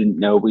I didn't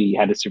know we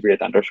had a severe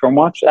thunderstorm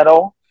watch at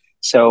all. Oh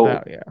So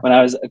yeah.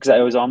 when because I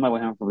was on my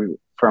way home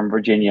from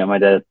Virginia, my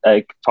dad,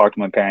 I talked to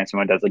my parents, and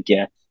my dad's like,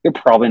 "Yeah, you're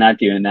probably not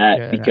doing that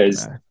Yeah, they're not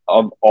because gonna.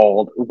 of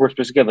all we're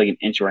supposed to get like an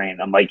inch of rain."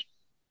 I'm like,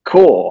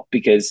 "Cool,"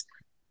 because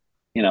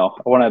I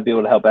want to be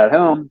able to help at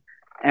home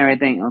and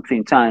everything. At the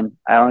same time,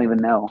 I don't even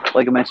know.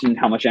 Like I mentioned,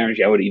 how much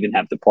energy I would even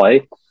have to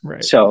play.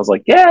 Right. So I was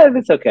like, yeah,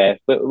 that's okay.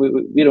 But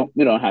we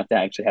don't have to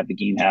actually have the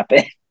game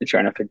happen. Sure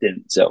enough, it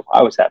didn't. So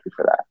I was happy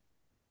for that.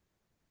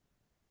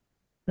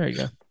 There you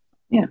go.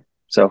 Yeah.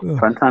 So Ugh.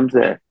 fun times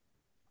there.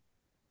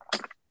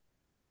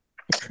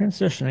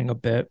 Transitioning a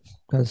bit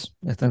because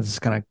I think this is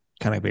kind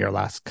of be our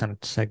last kind of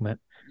segment.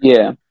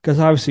 Yeah. Because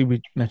obviously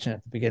we mentioned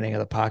at the beginning of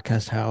the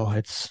podcast how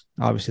it's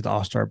obviously the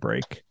All-Star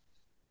break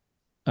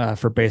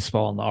for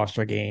baseball and the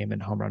All-Star game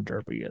and home run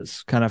derby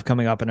is kind of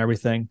coming up and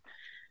everything.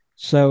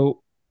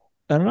 So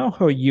I don't know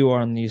how you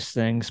are on these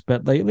things,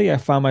 but lately I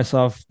found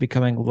myself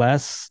becoming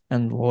less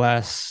and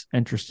less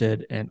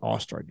interested in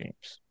All-Star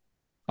games.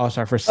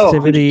 All-Star Oh,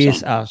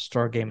 festivities, 100%.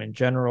 All-Star game in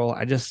general.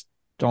 I just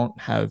don't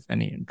have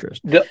any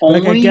interest. The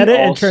Like I only get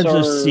it in terms of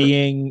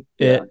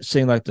All-Star,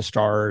 seeing like the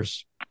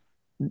stars,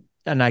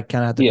 and I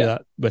kind of have to do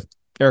that with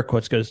air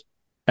quotes because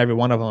every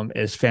one of them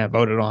is fan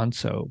voted on.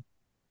 So,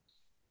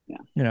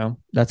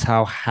 that's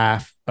how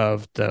half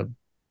of the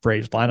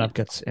Braves lineup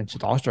gets into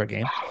the All-Star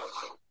game.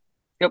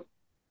 Yep.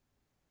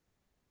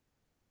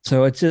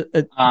 So it's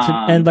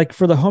and like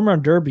for the home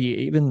run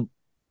derby, even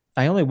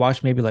I only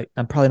watched maybe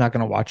I'm probably not going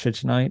to watch it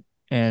tonight.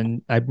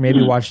 And I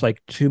maybe watched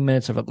like 2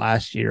 minutes of it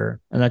last year,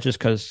 and that's just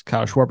because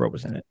Kyle Schwarber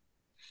was in it.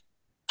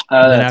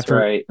 That's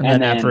right. And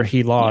then after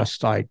he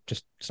lost, I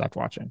just stopped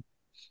watching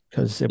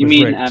because it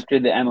was rigged. After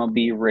the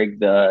MLB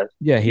rigged the?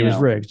 Yeah, he was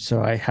rigged,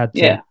 so I had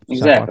to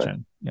stop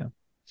watching. Yeah,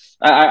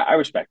 I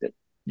respect it.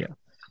 Yeah,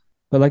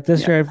 but like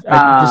this year,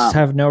 I just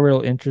have no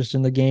real interest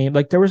in the game.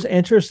 Like there was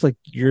interest like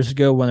years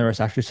ago when there was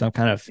actually some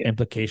kind of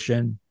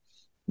implication,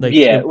 like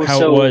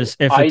how it was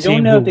if a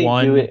team who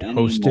won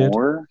hosted.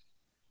 Anymore.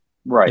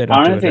 Right. They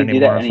don't do it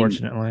anymore,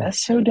 unfortunately.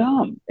 That's so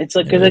dumb. It's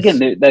like, because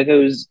again,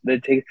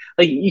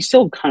 you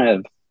still kind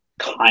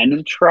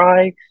of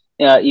try,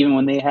 even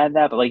when they had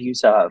that, but like you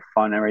saw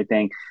fun and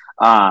everything,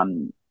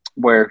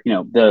 where,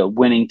 the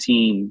winning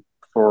team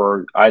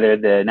for either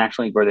the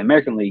National League or the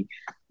American League,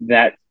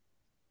 that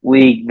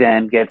league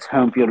then gets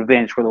home field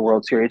advantage for the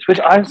World Series, which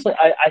honestly,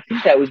 I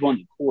think that was one of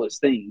the coolest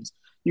things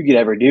you could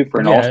ever do for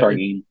an All-Star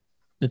game.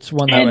 It's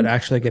one that would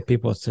actually get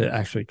people to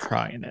actually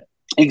try in it.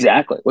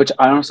 Exactly, which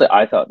honestly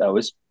I thought that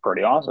was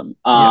pretty awesome.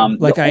 I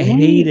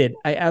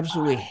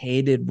absolutely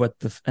hated what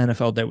the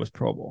NFL did with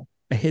Pro Bowl.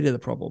 I hated the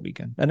Pro Bowl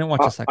weekend. I didn't watch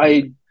the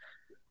second.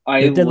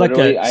 They did like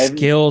a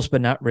skills,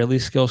 but not really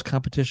skills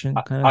competition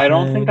kind of I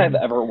don't think I've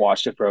ever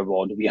watched a Pro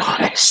Bowl, to be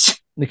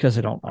honest, because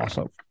I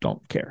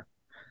don't care.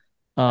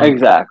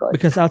 Exactly,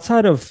 because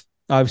outside of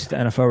obviously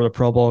the NFL, where the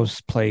Pro Bowl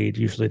is played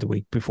usually the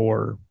week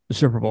before the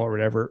Super Bowl or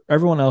whatever,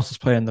 everyone else is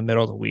playing in the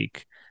middle of the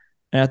week.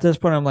 And at this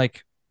point, I'm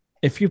like,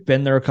 if you've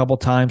been there a couple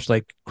times,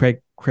 like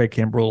Craig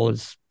Kimbrell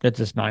it's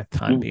his 9th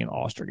time being an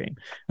All-Star game.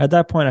 At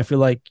that point, I feel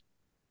like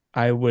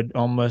I would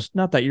almost,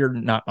 not that you're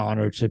not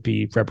honored to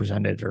be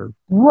represented or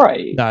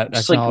not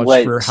just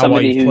acknowledged for how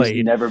well you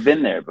played, never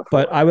been there before.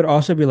 But I would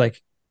also be like,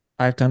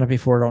 I've done it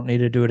before. I don't need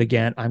to do it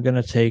again. I'm going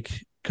to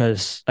take,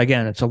 because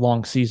again, it's a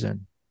long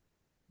season.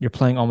 You're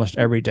playing almost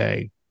every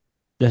day.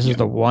 This is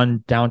the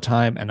one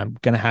downtime, and I'm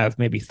going to have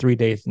maybe 3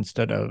 days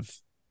instead of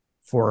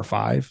 4 or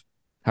 5,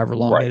 however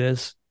long it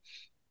is.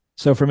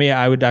 So for me,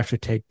 I would actually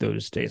take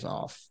those days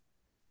off.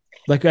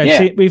 Like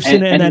we've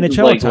seen it in the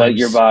NHL times. Let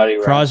your body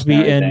rest.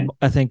 Crosby and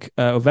I think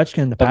Ovechkin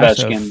in the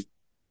past have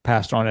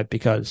passed on it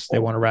because they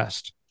want to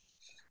rest.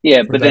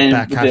 Yeah, but then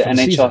the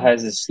NHL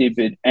has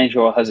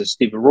a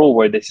stupid rule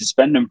where they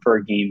suspend them for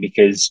a game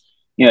because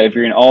if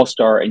you're an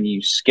All-Star and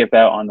you skip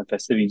out on the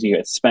festivities, you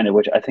get suspended.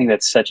 Which I think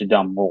that's such a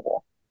dumb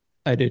rule.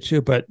 I do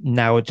too, but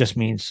now it just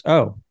means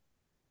go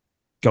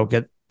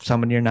get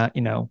someone you're not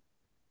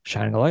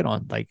shining a light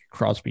on, like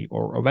Crosby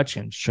or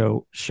Ovechkin.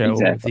 Show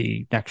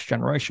the next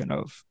generation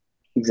of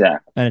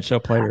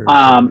NHL players.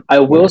 I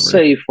will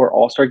say for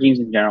All-Star games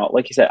in general,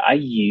 like you said, I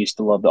used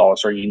to love the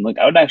All-Star game. Like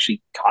I would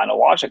actually kind of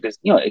watch it because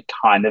it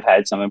kind of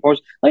had some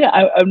importance. Like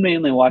I would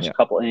mainly watch a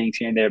couple innings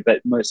here and there,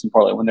 but most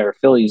importantly when there were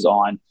Phillies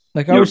on.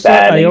 Like I always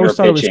thought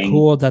it was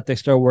cool that they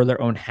still wore their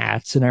own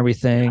hats and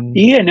everything.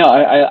 Yeah, no,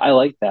 I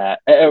like that.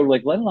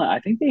 Like let alone, I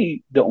think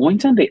the only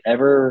time they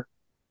ever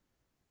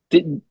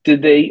did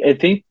they? I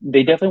think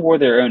they definitely wore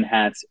their own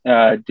hats.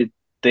 Did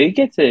they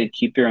get to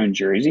keep their own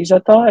jerseys? I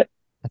thought.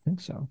 I think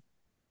so.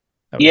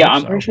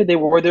 I'm pretty sure they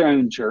wore their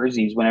own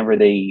jerseys whenever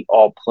they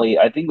all played.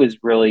 I think it was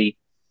really.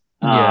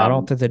 I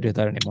don't think they do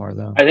that anymore,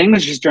 though. I think it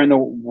was just during the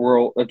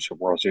World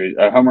Series,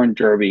 Home Run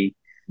Derby.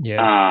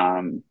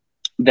 Yeah.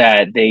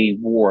 That they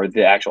wore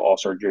the actual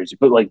All-Star jersey,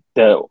 but like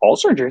the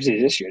All-Star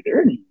jerseys this year,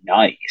 they're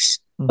nice.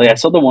 Mm-hmm. Like I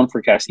saw the one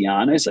for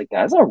Castellanos. Like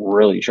that's a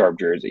really sharp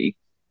jersey.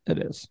 It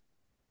is.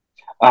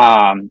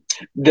 The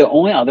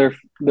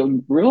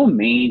real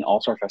main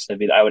All-Star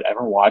festivity that I would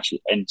ever watch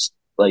and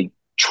like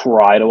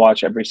try to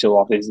watch every so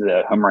often is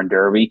the Home Run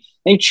Derby.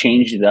 They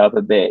changed it up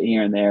a bit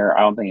here and there.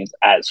 I don't think it's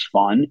as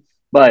fun,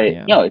 but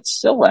it's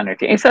still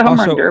entertaining. It's a Home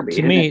Run Derby.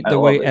 To me, the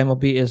way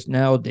MLB is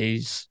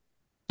nowadays,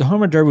 the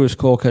Home Run Derby was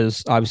cool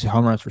because obviously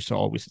home runs were still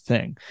always a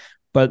thing,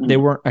 but they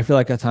weren't. I feel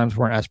like at times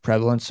weren't as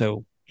prevalent.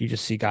 So you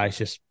just see guys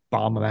just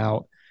bomb them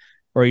out,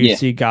 or you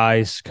see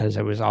guys because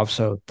it was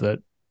also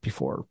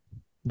before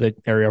the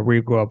area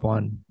we grew up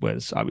on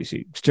was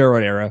obviously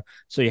steroid era.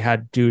 So you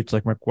had dudes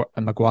like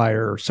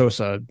McGuire or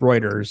Sosa,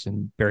 Reuters,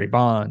 and Barry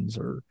Bonds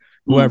or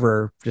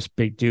whoever, just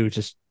big dudes,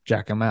 just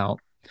jack them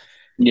out.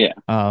 Yeah.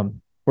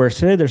 Whereas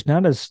today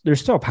there's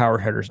still power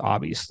hitters,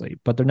 obviously,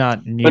 but they're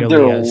not nearly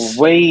they're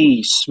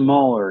way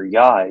smaller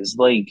guys.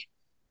 Like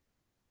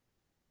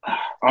I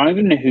don't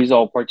even know who's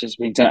all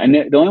participating.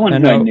 The only one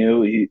I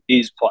knew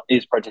is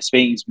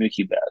participating is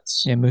Mookie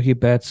Betts. Yeah, Mookie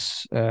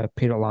Betts,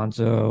 Pete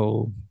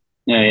Alonso.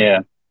 Yeah.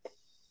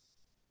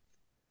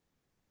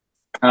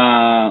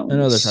 I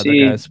know there's other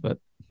guys, but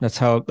that's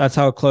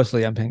how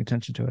closely I'm paying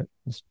attention to it.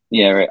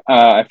 Yeah, right.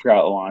 I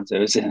forgot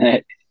Alonso's in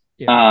it.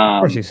 Yeah,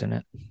 of course he's in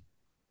it.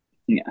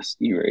 Yes,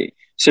 you're right.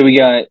 So we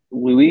got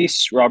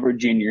Luis Robert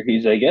Jr.,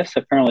 who's I guess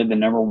apparently the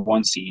number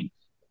one seed.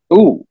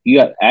 Ooh, you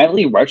got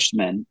Adley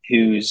Rutschman,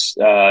 who's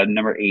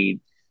number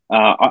eight.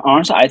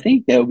 Honestly, I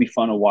think that would be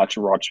fun to watch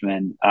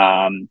Rutschman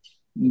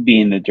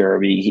be in the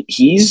Derby.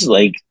 He's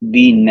like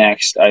the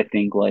next, I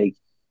think, like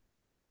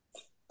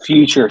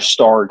future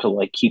star to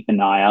like keep an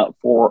eye out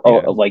for, Yeah.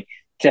 or like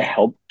to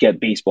help get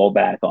baseball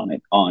back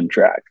on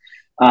track.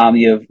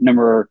 You have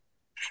number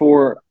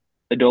four,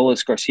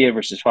 Adolis Garcia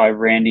versus five,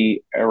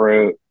 Randy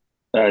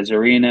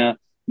Zarina,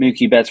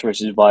 Mookie Betts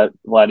versus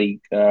Vladdy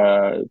Oh,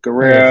 yeah,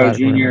 Guerrero Vlad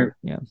Jr. Guerrero.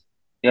 Yeah.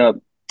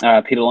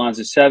 Yep. Pete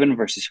Alonso seven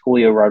versus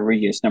Julio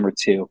Rodriguez number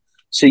two.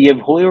 So you have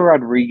Julio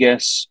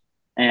Rodriguez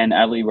and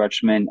Adley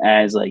Rutschman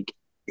as like,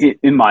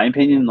 in my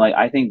opinion, like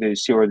I think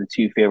those two are the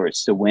two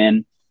favorites to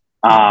win.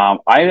 Yeah.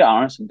 I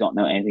honestly don't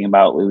know anything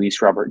about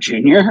Luis Robert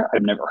Jr.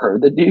 I've never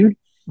heard the dude.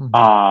 Mm-hmm.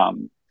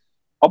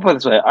 I'll put it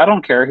this way: I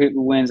don't care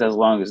who wins as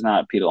long as it's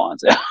not Pete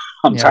Alonso.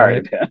 I'm Yeah,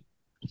 tired right. of him.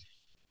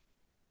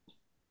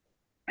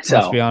 Let's be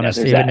So yeah, honest.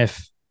 there's that.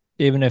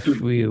 Even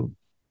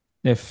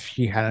if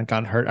he hadn't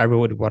gotten hurt, I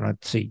would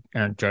want to see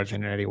Aaron Judge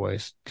in it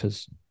anyways.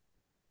 Because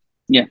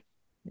Yeah.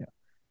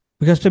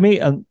 Because to me,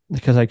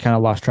 because I kind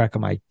of lost track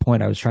of my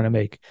point I was trying to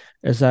make,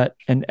 is that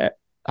in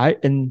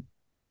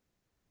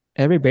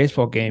every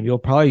baseball game, you'll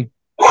probably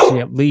see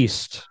at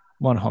least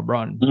one home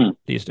run Mhm.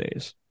 these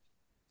days.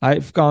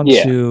 I've gone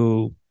Yeah.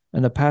 to,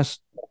 in the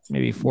past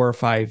maybe 4 or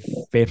 5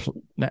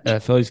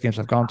 Phillies games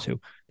I've gone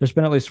to, there's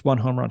been at least one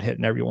home run hit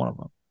in every one of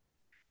them.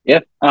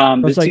 Yep. So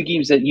The it's two like,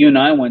 games that you and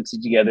I went to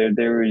together,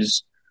 there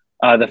was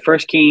the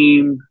first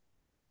game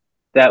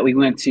that we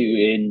went to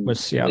in with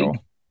Seattle.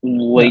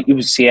 late. It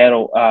was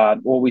Seattle.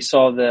 Well, we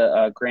saw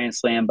the grand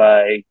slam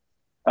by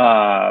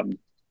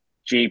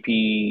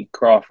J.P.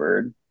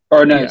 Crawford.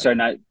 Or no, Yeah. sorry,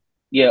 not.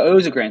 Yeah, it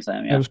was a grand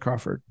slam. It Yeah, was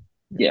Crawford.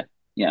 yeah,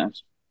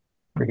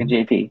 freaking Mhm.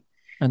 J.P.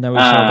 And then we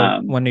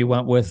saw when he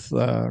went with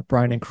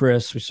Brian and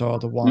Chris, we saw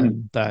the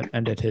one that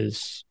ended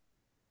his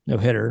no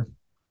hitter.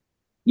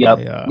 Yep.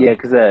 By, Yeah,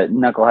 because the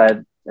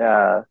knucklehead.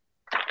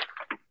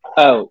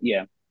 Oh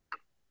yeah,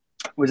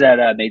 was that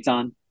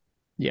Maton?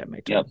 Yeah,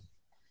 make Yep.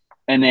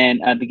 And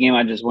then at the game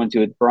I just went to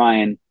with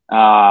Brian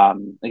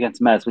against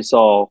the Mets, we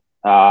saw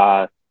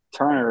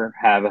Turner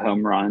have a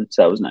home run,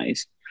 so that was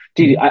nice.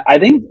 Dude, I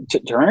think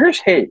Turner's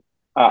hit.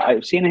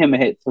 I've seen him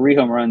hit 3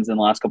 home runs in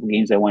the last couple of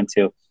games I went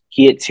to.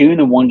 He hit 2 in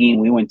the one game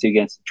we went to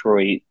against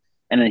Detroit,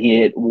 and then he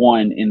hit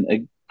 1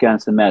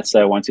 against the Mets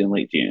that I went to in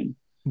late June.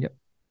 Yep.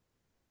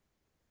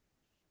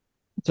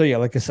 So yeah,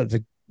 like I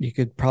said, you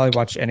could probably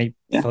watch any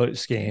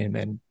Phillies game,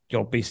 and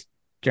you'll be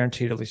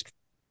guaranteed at least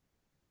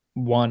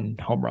one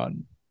home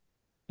run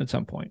at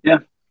some point. Yeah.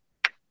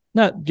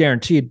 Not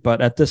guaranteed,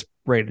 but at this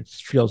rate, it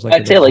feels like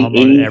I'd say like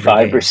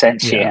 85%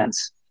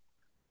 chance.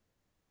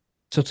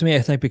 So to me, I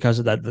think because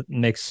of that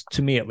makes,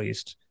 to me at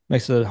least,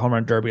 makes the home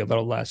run derby a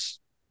little less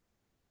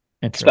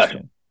interesting.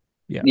 Special.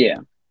 Yeah. Yeah.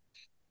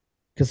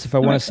 Because if I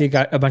want to see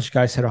a bunch of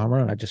guys hit a home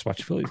run, I just watch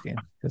a Phillies game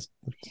because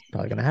it's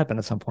probably going to happen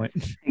at some point.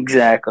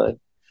 Exactly.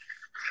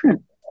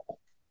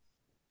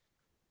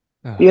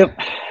 Yep.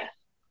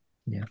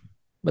 Yeah.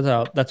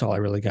 But that's all I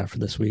really got for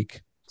this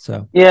week.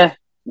 So yeah,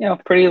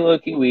 pretty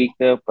low-key week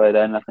though, but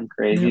nothing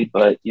crazy. Yeah.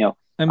 But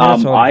I mean,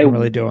 that's all I can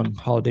really do on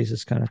holidays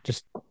is kind of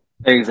just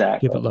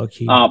exactly keep it low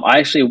key. I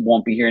actually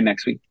won't be here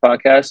next week's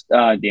podcast.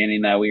 Danny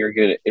and I, we are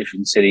good at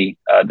Ocean City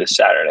this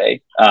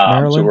Saturday.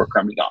 So we're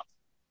currently gone.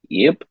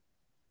 Yep.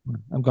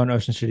 I'm going to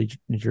Ocean City,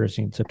 New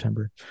Jersey in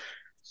September.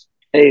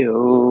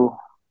 Heyo.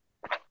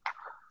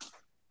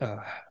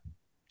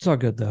 It's all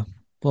good though.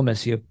 We'll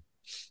miss you.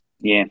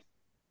 Yeah.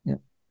 Yeah.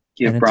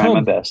 Give Brian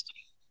my best.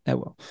 I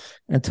will.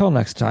 Until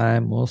next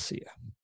time, we'll see you.